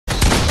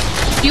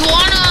You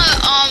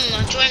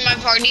wanna join my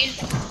party?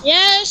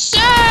 Yes, sir.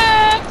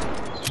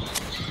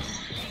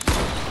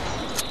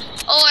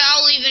 Oh,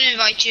 I'll even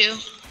invite you.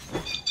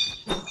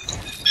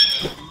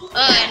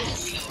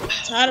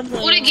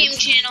 What a game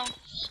channel.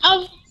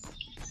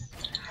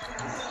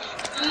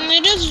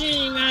 It doesn't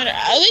really matter.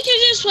 We can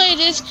just play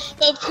this,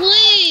 but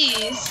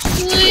please.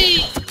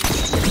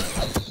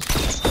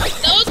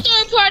 No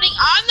third party.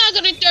 I'm not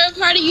gonna third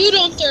party. You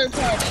don't third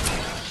party.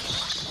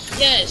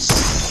 Yes.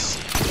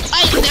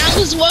 Alright, now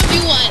it's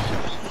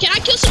 1v1. Can I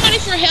kill somebody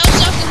for health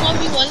so I can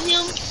 1v1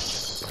 him?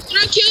 Can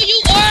I kill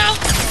you, or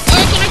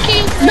can I kill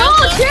you for health?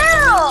 No,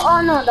 kill!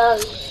 Oh no, that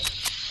was...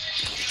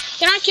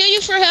 Can I kill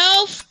you for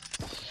health?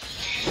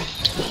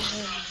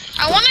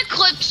 I want to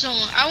clip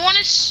someone. I want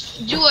to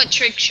do a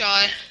trick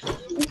shot.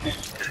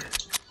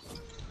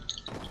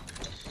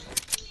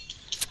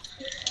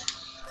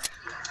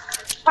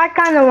 I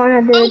kind of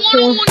want to do it too.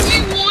 I want to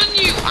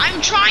 1v1 you.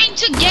 I'm trying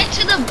to get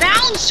to the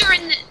bouncer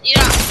and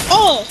yeah.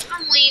 Oh,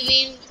 I'm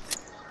leaving.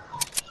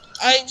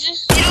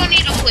 You don't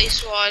need a play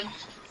squad.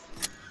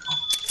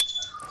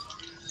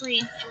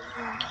 Please.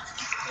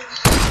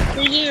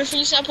 We're doing a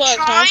free sample.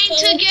 Trying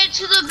to get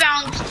to the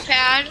bounce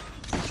pad.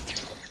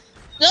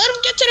 Let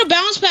him get to the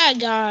bounce pad,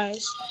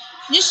 guys.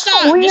 Just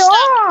stop. We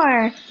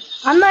are.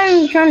 I'm not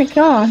even trying to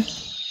kill him.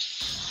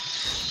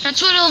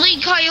 That's what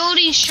Elite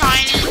Coyote's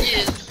trying to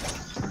do.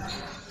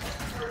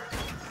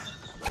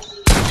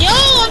 Yo,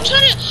 I'm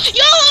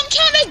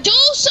trying to do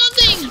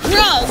something,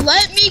 bro.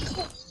 Let me.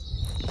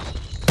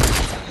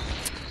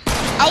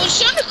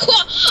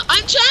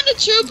 I'm trying to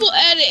triple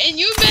edit, and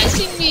you're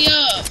messing me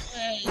up,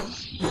 man.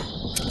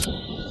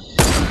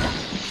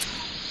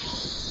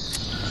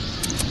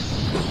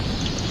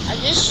 I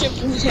just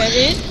triple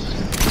headed.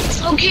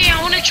 Okay, I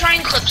want to try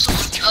and clip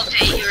someone.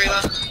 Okay, here we go.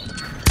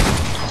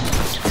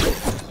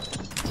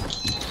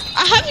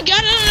 I haven't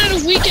gotten out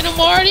of a week and I'm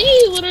already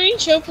literally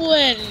triple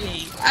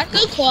editing. I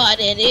could quad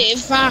edit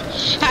if I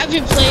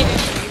haven't played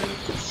it.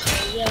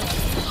 Yeah.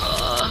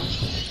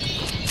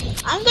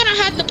 I'm gonna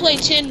have to play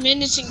 10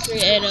 minutes in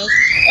creative.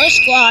 Or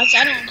squads,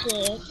 I don't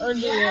care. Or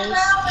duos.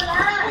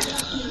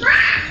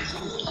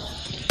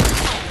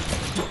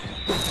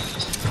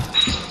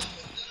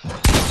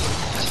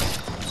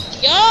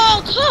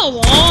 Yo, come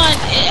on.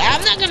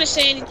 I'm not gonna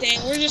say anything.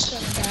 We're just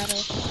gonna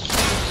battle.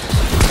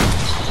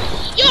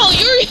 Yo,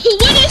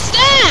 what is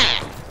that?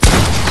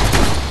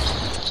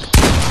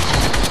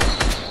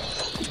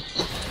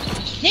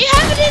 They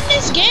have it in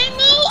this game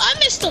mode? I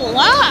missed a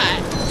lot.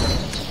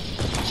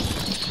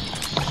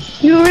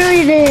 You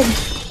really did.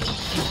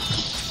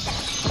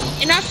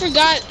 And I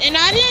forgot, and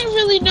I didn't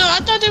really know. I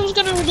thought they was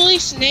gonna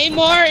release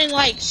Neymar and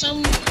like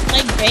some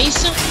base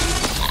something.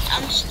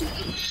 I'm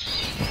stupid.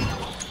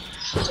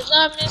 Cause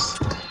I missed.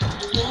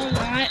 No, I'm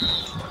not.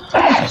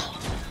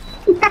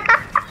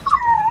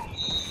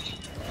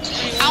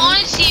 I want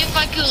to see if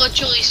I could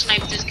literally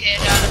snipe this kid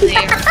out of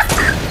there.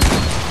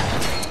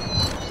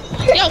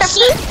 Yo,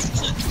 son,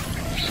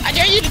 I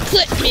dare you to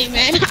clip me,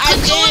 man. I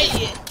dare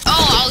you.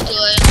 Oh, I'll do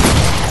it.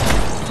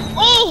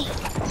 Oh,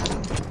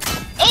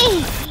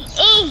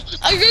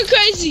 I go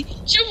crazy.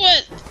 Triple.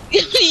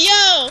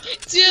 Yo,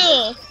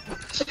 chill.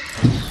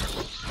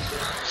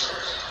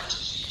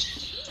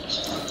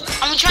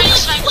 I'm trying to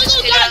snipe this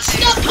kid out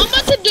there. Stop. I'm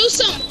about to do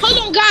something. Hold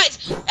on, guys.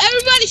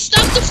 Everybody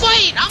stop the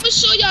fight. I'm gonna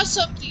show y'all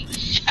something.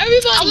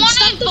 Everybody, I want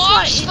stop a the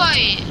box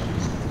fight.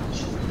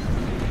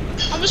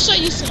 I'm gonna show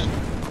you something.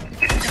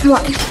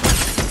 What?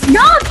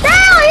 No,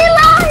 chill,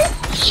 Eli!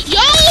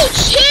 Yo,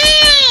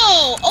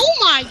 chill! Oh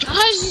my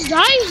gosh, this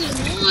guy is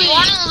annoying. You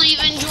wanna leave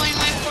and join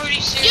my party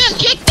soon? Yeah,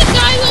 kick the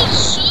guy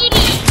who's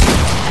shooting.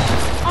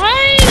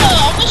 Alright,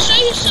 I'm gonna show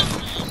you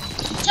something.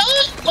 Tell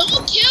him,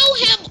 don't kill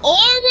him,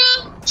 Aura.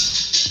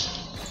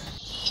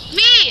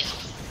 Me!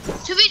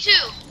 2v2.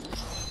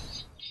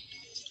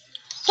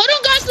 Hold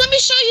on, guys, let me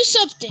show you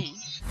something.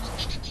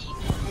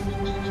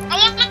 I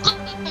want to clip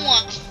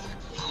one.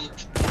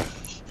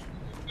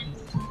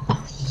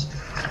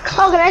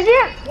 Oh, can I see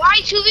it?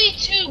 Why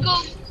 2v2 go?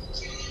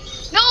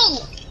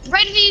 No!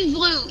 Red v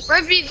blue.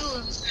 Red v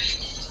blue.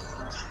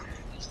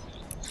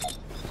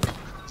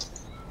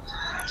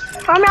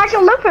 I mean, I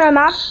can look for the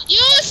map. Yo,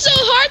 it's so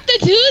hard to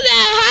do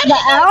that. How The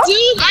L? do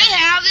you do I that?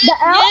 have it. The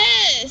L?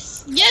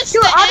 Yes,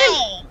 Dude, the I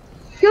L.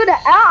 Dude, the L,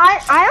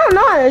 I don't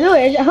know how to do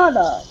it. Hold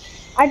up.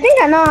 I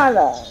think I know how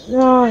to.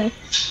 No.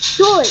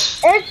 Dude,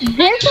 it's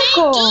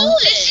difficult.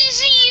 This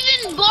isn't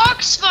even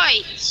box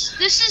fights.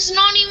 This is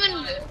not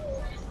even.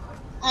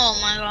 Oh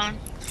my god.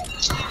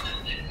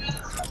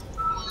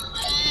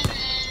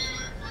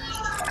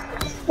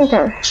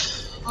 Okay.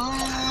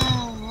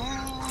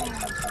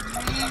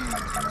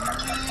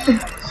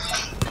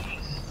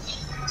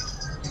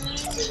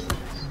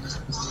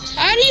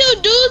 How do you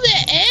do the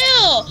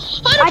L?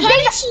 Hold I on,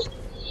 think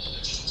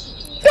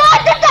how I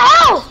did the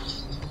L!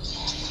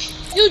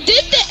 you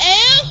did the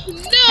L? No.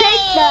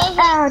 Take the L.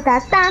 Da, da,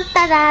 da,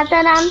 da, da,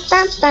 da,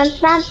 da,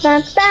 da, da,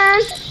 da.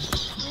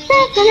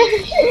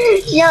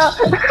 Yo.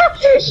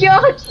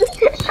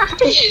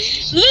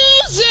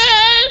 Loser.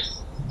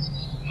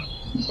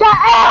 The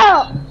L!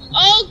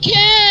 Oh,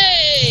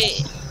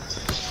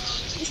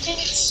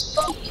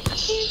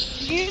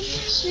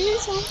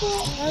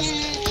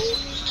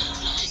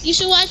 You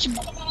should watch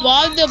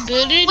Bob the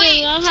Builder to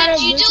Wait, learn how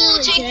to did you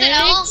build take the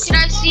L? mechanics. Can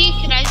I see?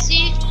 Can I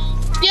see?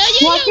 Yeah,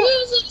 Watch we it.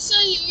 was gonna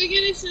say you. We're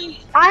gonna say.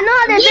 I know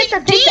how to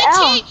take the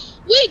L.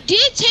 We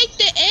did take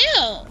the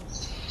L.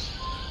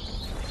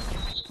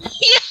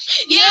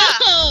 Yeah.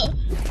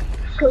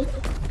 Cool.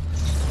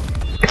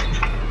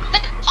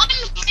 That's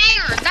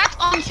unfair. That's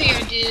unfair,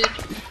 dude.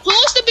 Who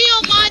wants to be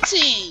on my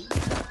team?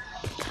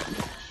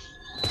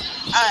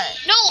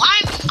 No,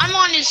 I'm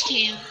on his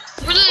team.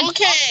 We're the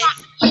Okay.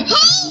 Yo,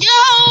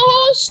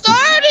 who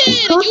started?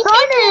 Who You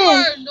started? people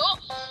are no.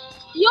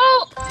 Yo.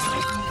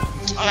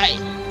 Alright.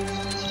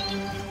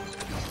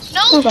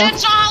 No, Okay.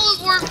 that's not how it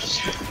works.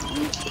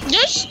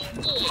 Just.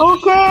 Who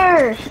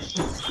cares?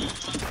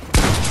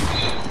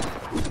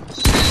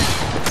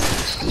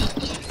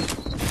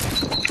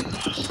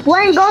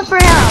 Wayne, go for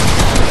him.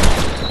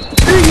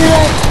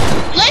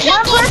 Let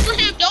him go for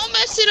him. Don't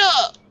mess it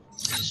up.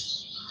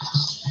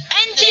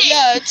 End it.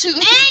 Yeah, two.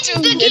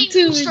 End the game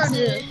you started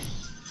it.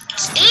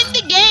 In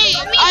the game.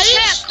 Let me I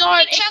didn't check.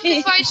 start Let me check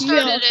if I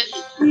started it.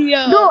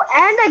 Yo. Dude,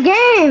 end the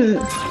game.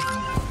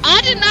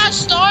 I did not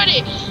start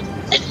it.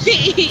 End the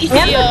Yo.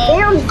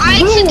 damn I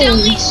game.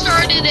 accidentally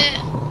started it.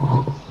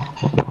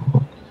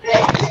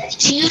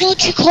 Do you know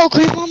what you call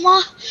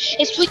grandmama?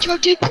 It's what you're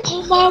to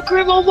call my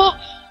grandmama.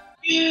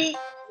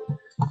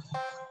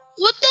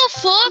 What the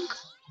fuck?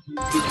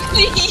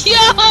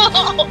 Yo.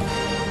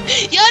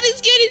 Yo,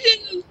 this kid is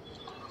in.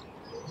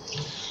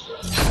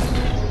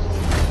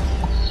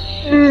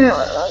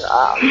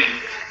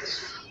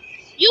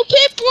 You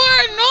people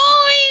are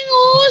annoying.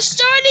 Who's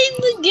starting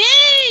the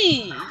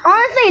game?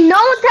 Honestly,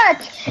 no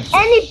touch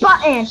any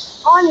button.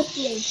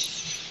 Honestly,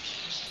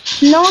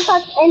 no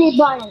touch any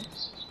button.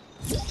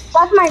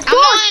 That's my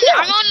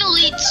I'm on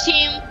Elite's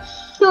team.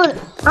 Dude,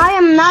 I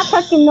am not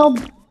touching no.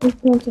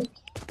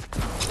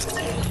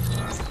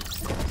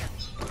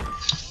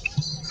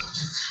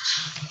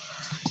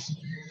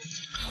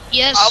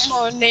 Yes. I'm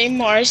on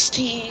Neymar's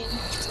team.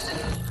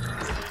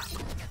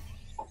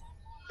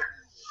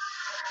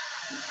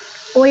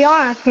 We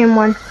are on team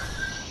one.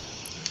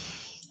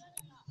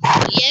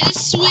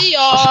 Yes, we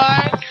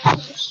are.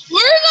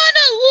 We're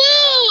gonna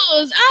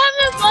lose. I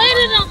haven't played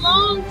in a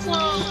long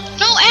time.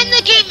 No, end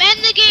the game.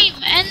 End the game.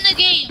 End the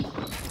game.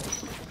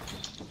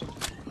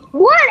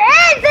 What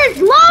is this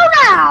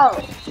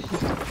loadout?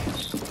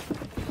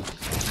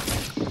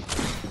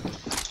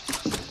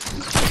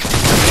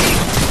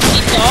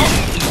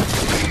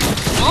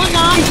 Oh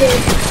no.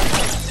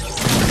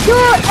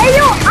 Dude, hey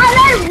yo, I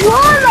like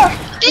roller.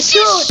 This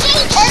Dude, is so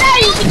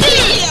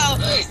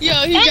stupid. Yo,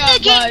 he End got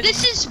the game. mine.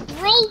 This is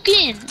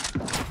broken.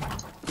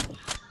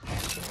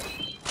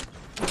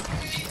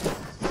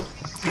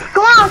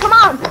 Come on, come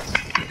on.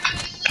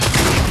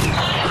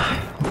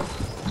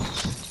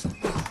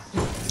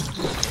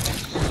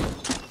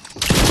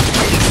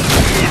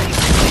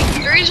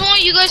 The reason why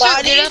you guys are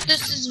Body. good at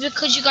this is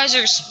because you guys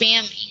are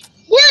spammy.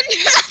 We're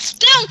not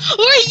still.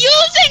 We're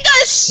using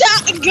a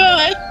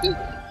shotgun.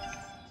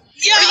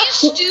 Yo, Are you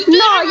stupid?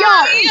 No,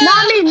 yo,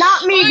 not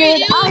me,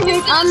 dude. I'm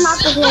not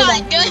the good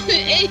one. Dude,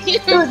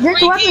 Dude,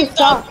 this weapon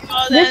sucks.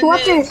 This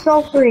weapon is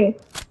so free.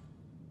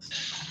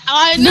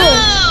 I know.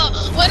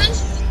 What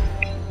is?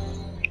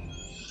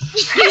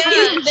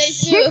 they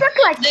These do. look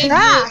like They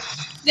trash.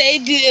 They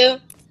do.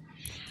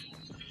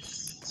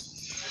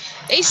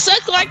 They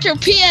suck like your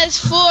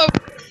PS4.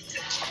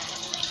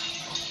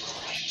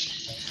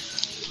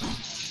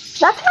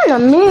 That's kind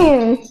of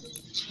mean.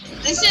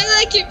 They sound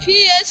like your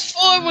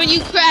PS4 when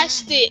you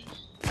crashed it.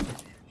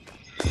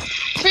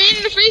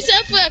 Free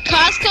stuff at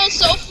Costco,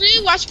 so free.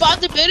 Watch Bob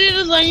the Builder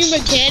to learn your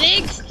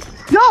mechanics.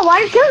 No, why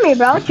you killing me,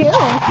 bro? Chill.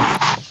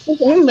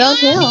 Okay, bro,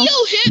 chill.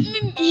 Yo,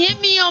 hit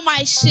me on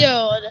my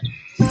shield.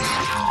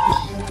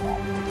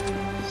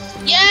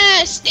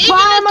 Yes, even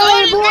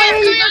Finally, the golden boys.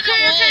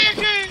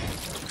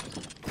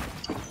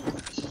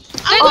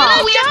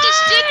 Oh, we have to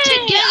stick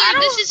together.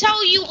 This is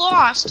how you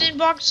lost in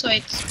box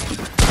fights.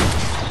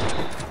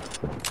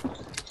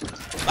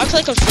 I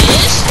play like a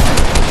fish.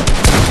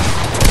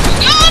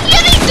 Yo, I'm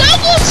getting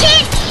double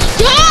teamed.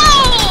 Yo,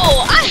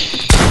 I'm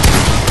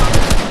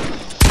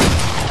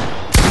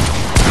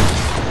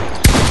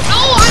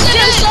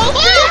gonna so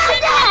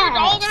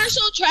all gonna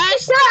show trash.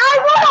 Sir, I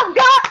would have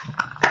got.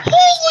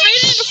 Holy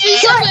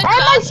shit! Sir, and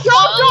my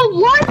shotgun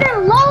wasn't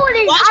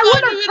loading. I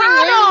would have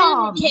had him.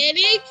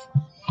 Mechanic.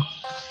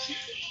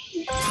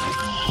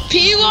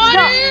 P-Water.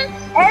 And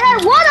I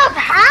would have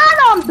had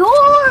him,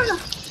 dude.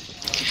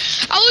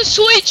 I was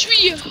switch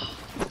me.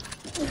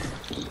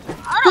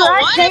 I don't Dude, I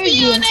want to be saved on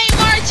you.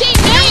 Neymar team.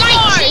 You're my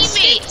Neymar, teammate.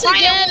 stick I will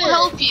together.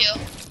 help you.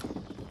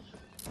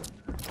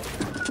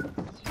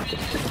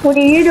 What are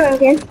you doing,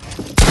 kid?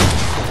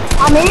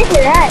 I'm into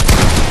that.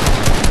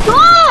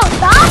 Stop!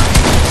 Stop!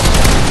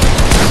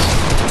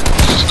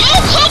 Yo,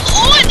 come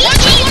on!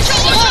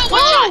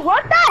 Whoa,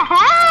 what the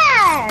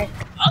heck?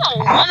 I don't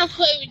want to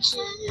play with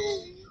you.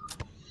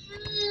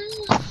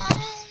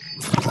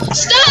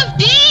 Stop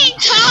being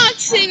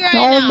toxic right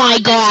now. my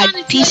I'm God,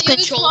 trying to peace tell you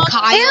control, talk-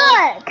 Kyle.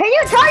 Taylor, can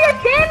you tell your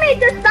teammate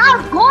to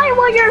stop going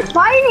when you're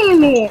fighting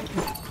me?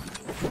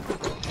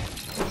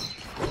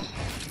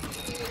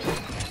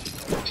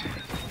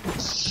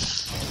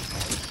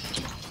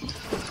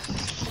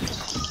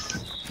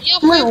 You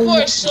people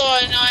are so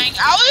annoying.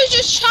 I was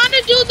just trying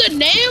to do the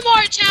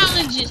Neymar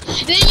challenges.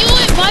 Then you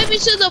invite me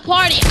to the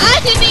party. I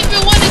didn't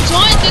even want to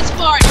join this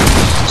party.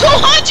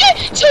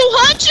 200,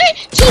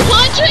 200,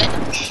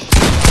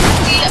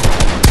 200.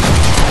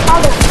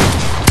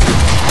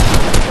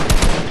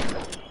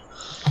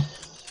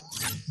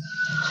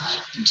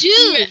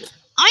 Dude,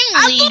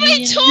 I'm only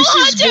leaving.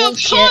 200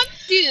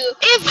 pumped you.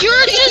 If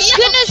you're just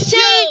gonna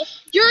say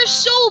you're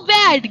so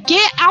bad,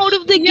 get out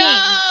of the game.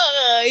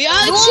 Yo,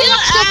 No one chill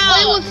wants to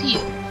play out. with you.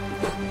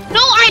 No,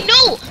 I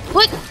know,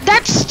 but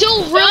that's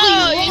still really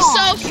wrong. You're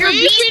so free.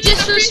 You're being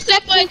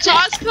disrespectful by to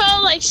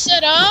Costco. Like,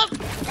 shut up.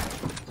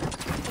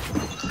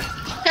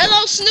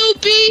 Hello,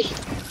 Snoopy.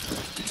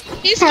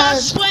 He's my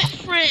sweat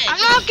friend. I'm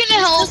not gonna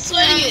help He's the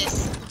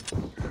sweatiest.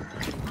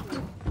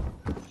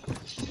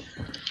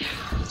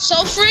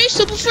 So free,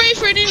 super free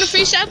for eating the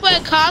free shop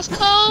at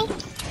Costco.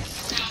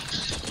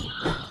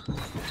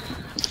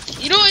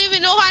 You don't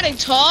even know how to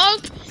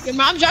talk. Your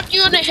mom dropped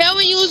you on the head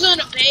when you was on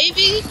a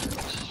baby.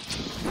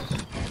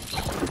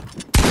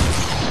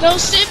 No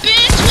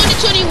sipping,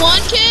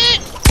 2021 kid.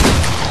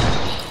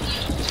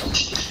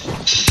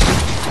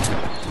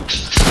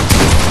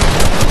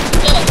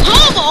 Yo,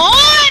 come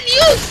on,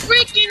 you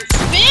freaking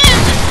spin.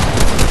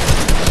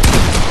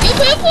 You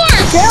people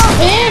are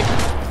spin.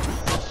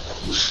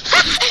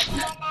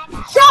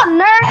 Shut up,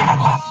 nerd.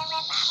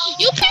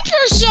 You people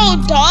are so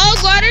dog.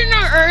 What are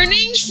our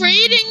earnings for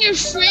eating your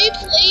free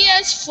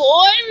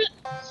PS4?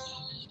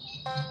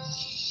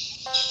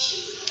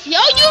 Yo,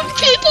 you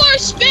people are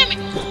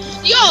spamming.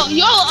 Yo,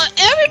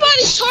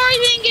 everybody's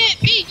targeting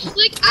at me.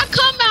 Like, I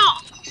come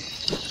out.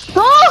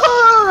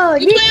 Oh,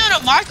 You play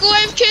on a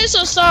microwave, kid,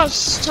 so stop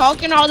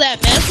talking all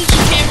that mess, but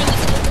you can't really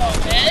talk all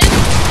mess.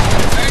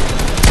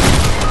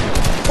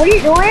 what are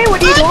you doing?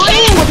 What are you doing?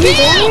 What are you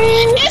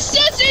doing? It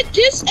says it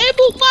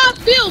disabled my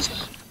bills.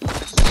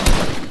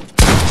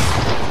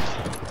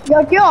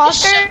 Yo, chill,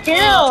 Oscar.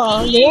 Chill,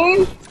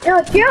 man. Yo,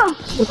 chill,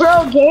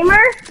 pro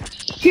gamer.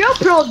 Chill,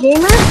 pro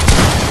gamer.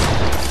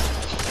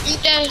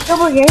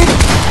 Double game.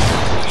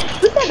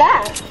 Who said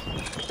that?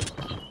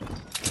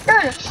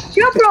 Dude,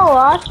 chill, pro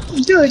Oscar.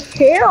 Dude,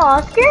 chill,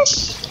 Oscar.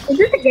 Is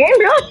this a game,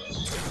 bro?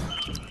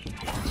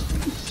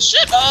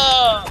 Shut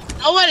up.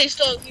 Nobody's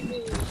talking to me.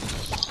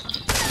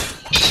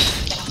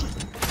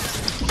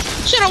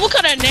 Shut up, what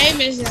kind of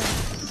name is that?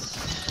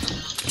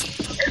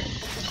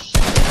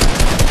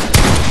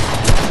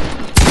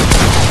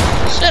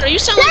 Shut up, you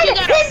sound like you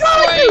got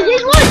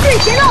He's losing,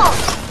 get off!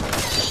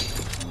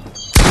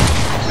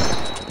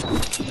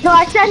 No,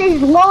 I said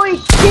he's low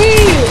HP.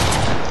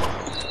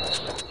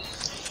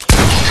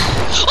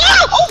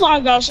 Oh my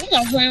gosh, I'm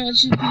not playing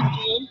with you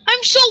people.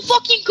 I'm so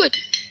fucking good.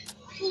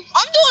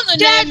 I'm doing the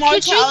Dad, Neymar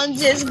could you-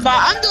 challenges, but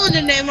I'm doing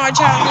the Neymar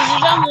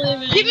challenges. I'm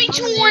leaving. Give me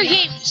 2 more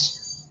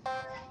games.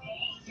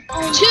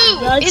 Oh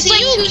 2. God, It's see,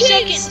 like you 2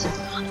 kids, seconds.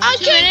 I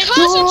 2 can't minutes.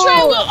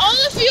 concentrate when all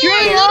of you are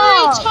Straight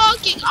literally up.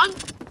 talking.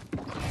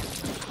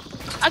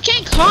 I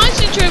can't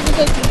concentrate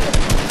because of you.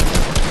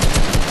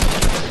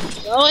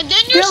 Oh, and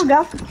then you're Chill,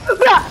 go.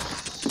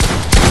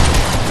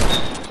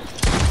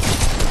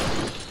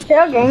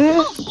 Chill, game.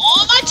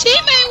 oh, my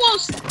teammate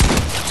wants.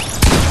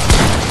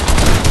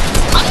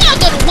 I'm not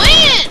gonna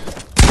win.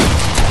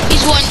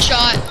 He's 1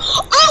 shot.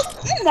 Oh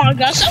my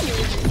gosh, I'm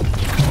losing.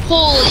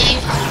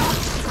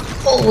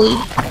 Holy.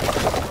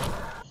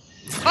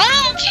 I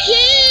don't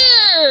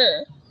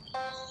care.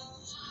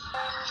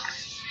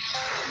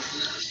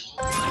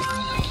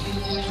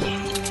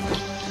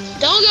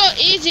 Don't go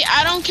easy.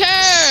 I don't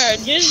care.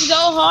 Just go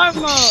hard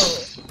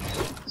mode.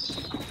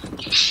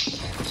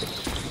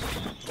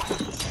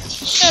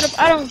 Shut up.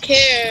 I don't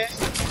care.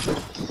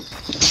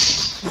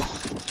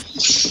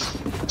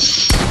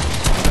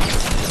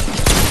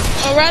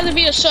 I'd rather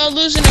be a sore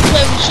loser than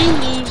play with you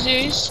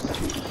losers.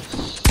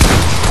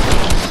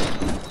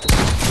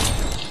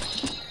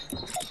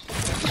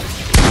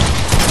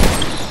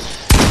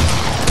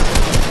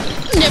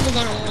 I'm never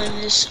gonna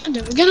win this. I'm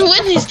never gonna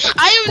win this.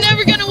 I am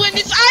never gonna win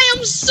this. I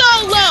am so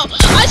low.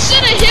 I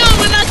should have healed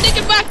when I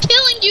think about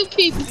killing you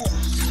people.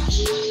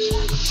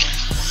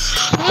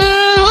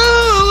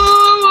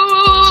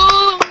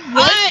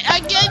 I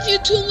gave you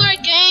 2 more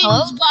games.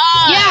 Hello?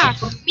 Bye. Yeah,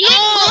 me and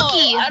No,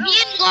 Lucky. I don't- Me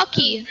and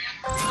Lucky.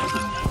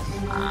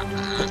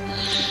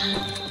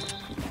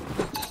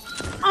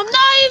 I'm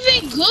not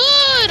even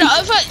good.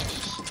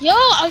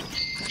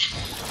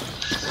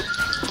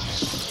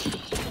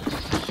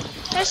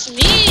 That's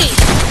me.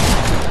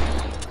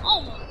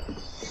 Oh my.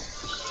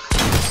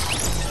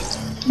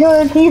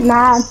 Dude, he's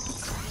mad.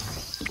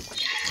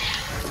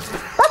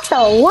 What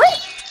the what?